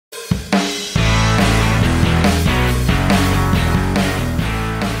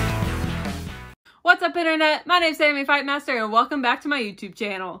What's up, internet? My name's Sammy Fightmaster and welcome back to my YouTube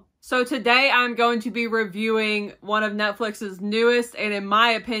channel. So today I'm going to be reviewing one of Netflix's newest and, in my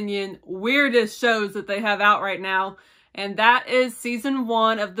opinion, weirdest shows that they have out right now, and that is season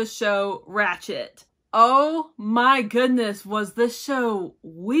 1 of the show Ratched. Oh my goodness, was this show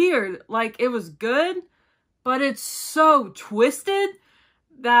weird. Like, it was good, but it's so twisted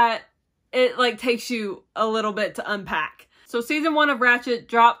that it takes you a little bit to unpack. So season 1 of Ratched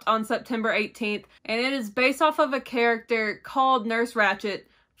dropped on September 18th, and it is based off of a character called Nurse Ratched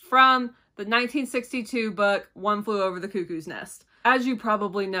from the 1962 book One Flew Over the Cuckoo's Nest. As you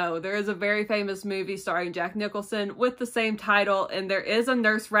probably know, there is a very famous movie starring Jack Nicholson with the same title, and there is a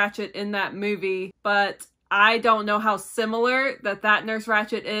Nurse Ratched in that movie, but I don't know how similar that Nurse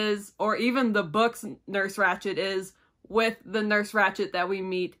Ratched is, or even the book's Nurse Ratched is, with the Nurse Ratched that we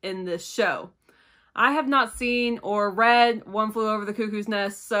meet in this show. I have not seen or read One Flew Over the Cuckoo's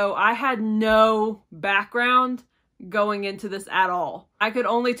Nest, so I had no background going into this at all. I could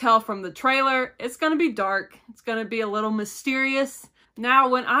only tell from the trailer, it's gonna be dark, it's gonna be a little mysterious. Now,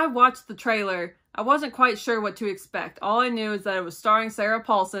 when I watched the trailer, I wasn't quite sure what to expect. All I knew is that it was starring Sarah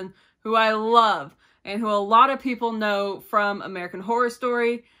Paulson, who I love, and who a lot of people know from American Horror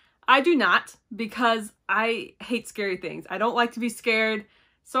Story. I do not, because I hate scary things. I don't like to be scared.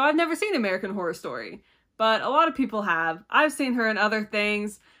 So I've never seen American Horror Story, but a lot of people have. I've seen her in other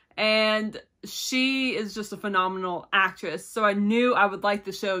things, and she is just a phenomenal actress. So I knew I would like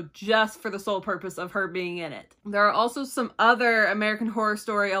the show just for the sole purpose of her being in it. There are also some other American Horror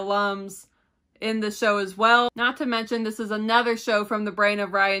Story alums in the show as well. Not to mention, this is another show from the brain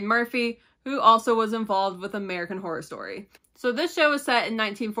of Ryan Murphy, who also was involved with American Horror Story. So this show is set in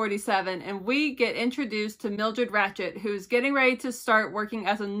 1947, and we get introduced to Mildred Ratched, who's getting ready to start working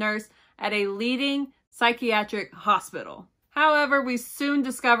as a nurse at a leading psychiatric hospital. However, we soon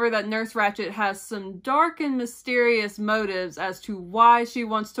discover that Nurse Ratched has some dark and mysterious motives as to why she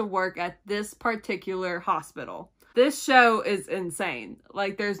wants to work at this particular hospital. This show is insane.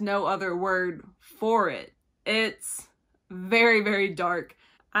 Like, there's no other word for it. It's very, very dark.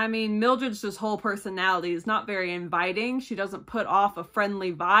 I mean, Mildred's just whole personality is not very inviting. She doesn't put off a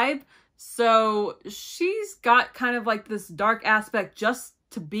friendly vibe. So she's got kind of like this dark aspect just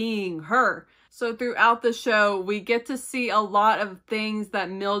to being her. So throughout the show, we get to see a lot of things that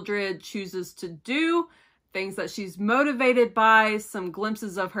Mildred chooses to do, things that she's motivated by, some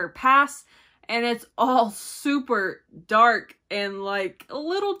glimpses of her past, and it's all super dark and like a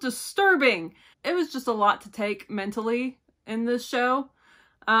little disturbing. It was just a lot to take mentally in this show.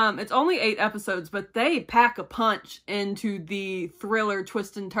 It's only 8 episodes, but they pack a punch into the thriller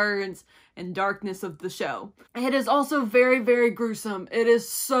twists and turns and darkness of the show. It is also very, very gruesome. It is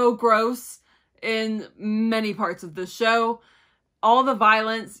so gross in many parts of the show. All the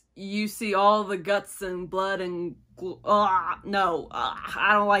violence, you see all the guts and blood and I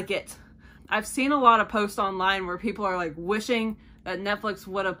don't like it. I've seen a lot of posts online where people are like wishing that Netflix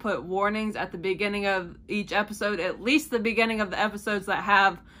would have put warnings at the beginning of each episode, at least the beginning of the episodes that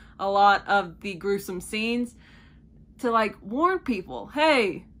have a lot of the gruesome scenes, to like warn people,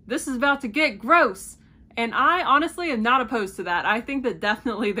 hey, this is about to get gross. And I honestly am not opposed to that. I think that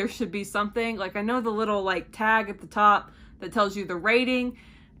definitely there should be something, like I know the little like tag at the top that tells you the rating,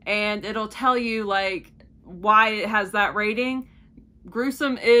 and it'll tell you like why it has that rating.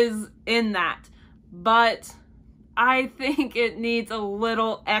 Gruesome is in that, but I think it needs a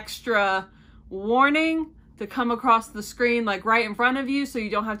little extra warning to come across the screen, like right in front of you, so you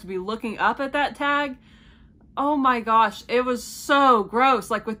don't have to be looking up at that tag. Oh my gosh, it was so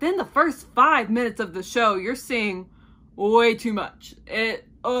gross. Like within the first 5 minutes of the show, you're seeing way too much.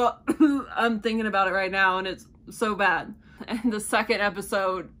 I'm thinking about it right now and it's so bad. And the second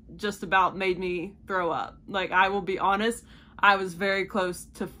episode just about made me throw up. Like, I will be honest, I was very close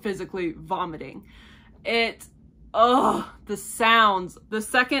to physically vomiting. The sounds. The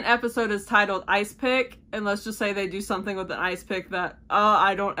second episode is titled Ice Pick, and let's just say they do something with an ice pick that,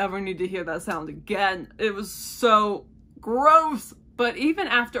 I don't ever need to hear that sound again. It was so gross. But even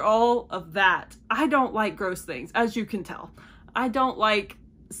after all of that, I don't like gross things, as you can tell. I don't like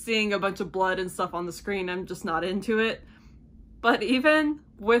seeing a bunch of blood and stuff on the screen. I'm just not into it. But even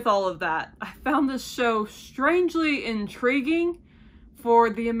with all of that, I found this show strangely intriguing for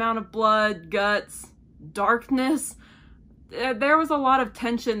the amount of blood, guts, darkness. There was a lot of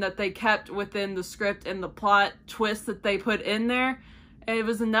tension that they kept within the script and the plot twist that they put in there. It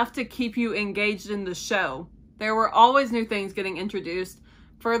was enough to keep you engaged in the show. There were always new things getting introduced.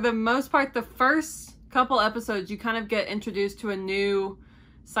 For the most part, the first couple episodes, you kind of get introduced to a new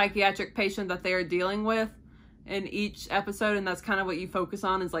psychiatric patient that they are dealing with. in each episode, and that's kind of what you focus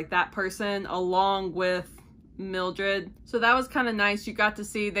on, is like that person along with Mildred. So that was kind of nice. You got to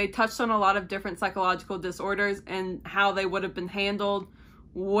see, they touched on a lot of different psychological disorders and how they would have been handled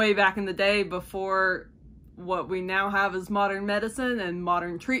way back in the day before what we now have as modern medicine and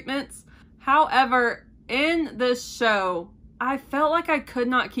modern treatments. However, in this show, I felt like I could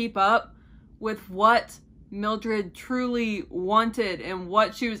not keep up with what Mildred truly wanted and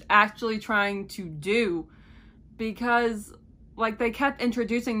what she was actually trying to do, because like they kept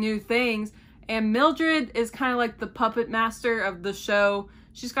introducing new things, and Mildred is kind of like the puppet master of the show.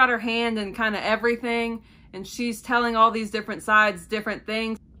 She's got her hand in kind of everything, and she's telling all these different sides, different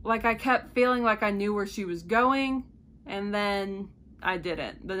things. Like I kept feeling like I knew where she was going, and then I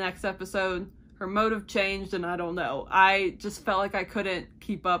didn't. The next episode, her motive changed, and I don't know. I just felt like I couldn't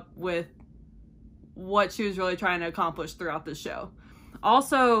keep up with what she was really trying to accomplish throughout the show.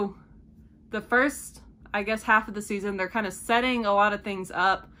 Also, the first, I guess, half of the season, they're kind of setting a lot of things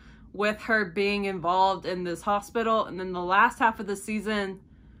up with her being involved in this hospital, and then the last half of the season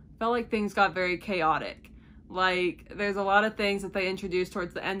felt like things got very chaotic. Like, there's a lot of things that they introduced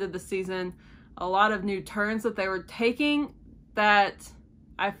towards the end of the season, a lot of new turns that they were taking that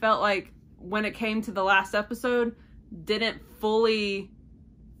I felt like when it came to the last episode didn't fully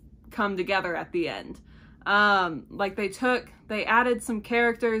come together at the end. Like they added some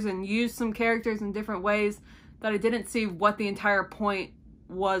characters and used some characters in different ways that I didn't see what the entire point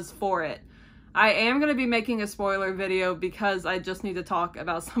was for it. I am going to be making a spoiler video because I just need to talk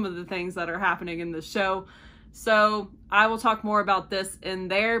about some of the things that are happening in the show. So I will talk more about this in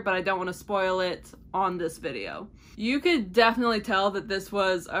there, but I don't want to spoil it on this video. You could definitely tell that this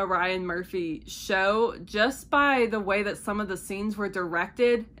was a Ryan Murphy show just by the way that some of the scenes were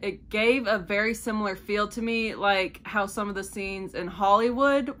directed. It gave a very similar feel to me, like how some of the scenes in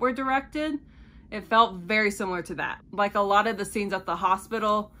Hollywood were directed. It felt very similar to that. Like a lot of the scenes at the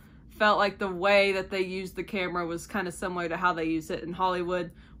hospital felt like the way that they used the camera was kind of similar to how they use it in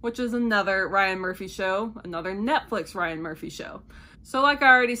Hollywood, which is another Ryan Murphy show, another Netflix Ryan Murphy show. So like I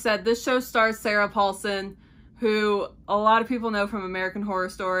already said, this show stars Sarah Paulson, who a lot of people know from American Horror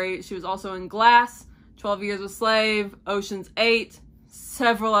Story. She was also in Glass, 12 Years a Slave, Ocean's 8,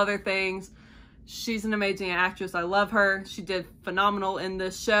 several other things. She's an amazing actress. I love her. She did phenomenal in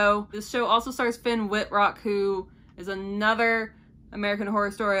this show. This show also stars Finn Wittrock, who is another American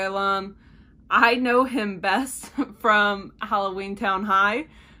Horror Story alum. I know him best from Halloween Town High.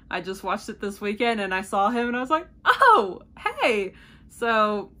 I just watched it this weekend and I saw him and I was like, oh, hey.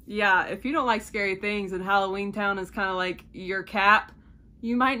 So yeah, if you don't like scary things and Halloween Town is kind of like your cap,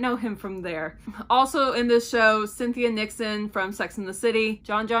 you might know him from there. Also in this show, Cynthia Nixon from Sex and the City,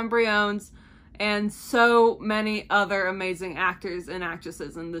 John Briones, and so many other amazing actors and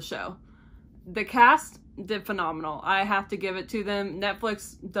actresses in the show. The cast did phenomenal. I have to give it to them.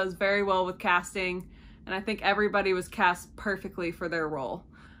 Netflix does very well with casting, and I think everybody was cast perfectly for their role.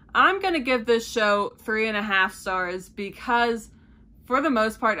 I'm gonna give this show 3.5 stars because for the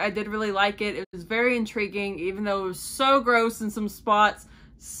most part, I did really like it. It was very intriguing, even though it was so gross in some spots,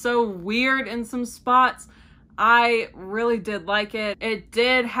 so weird in some spots. I really did like it. It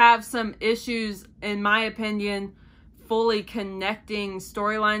did have some issues, in my opinion, fully connecting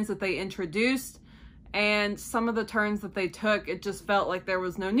storylines that they introduced, and some of the turns that they took, it just felt like there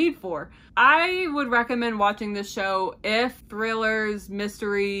was no need for. I would recommend watching this show if thrillers,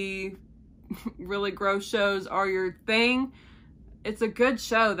 mystery, really gross shows are your thing. It's a good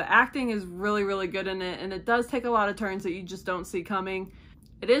show. The acting is really, really good in it, and it does take a lot of turns that you just don't see coming.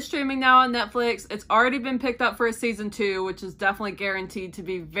 It is streaming now on Netflix. It's already been picked up for a season 2, which is definitely guaranteed to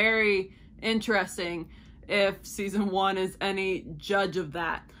be very interesting if season 1 is any judge of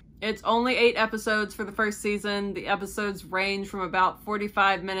that. It's only 8 episodes for the first season. The episodes range from about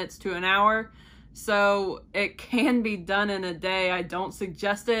 45 minutes to an hour, so it can be done in a day. I don't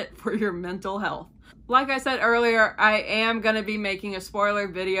suggest it for your mental health. Like I said earlier, I am going to be making a spoiler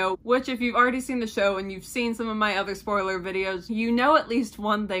video, which if you've already seen the show and you've seen some of my other spoiler videos, you know at least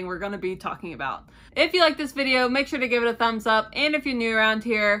one thing we're going to be talking about. If you like this video, make sure to give it a thumbs up, and if you're new around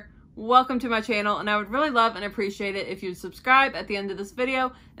here, welcome to my channel, and I would really love and appreciate it if you'd subscribe at the end of this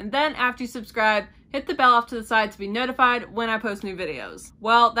video, and then after you subscribe, hit the bell off to the side to be notified when I post new videos.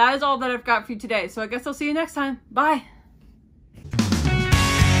 Well, that is all that I've got for you today, so I guess I'll see you next time. Bye!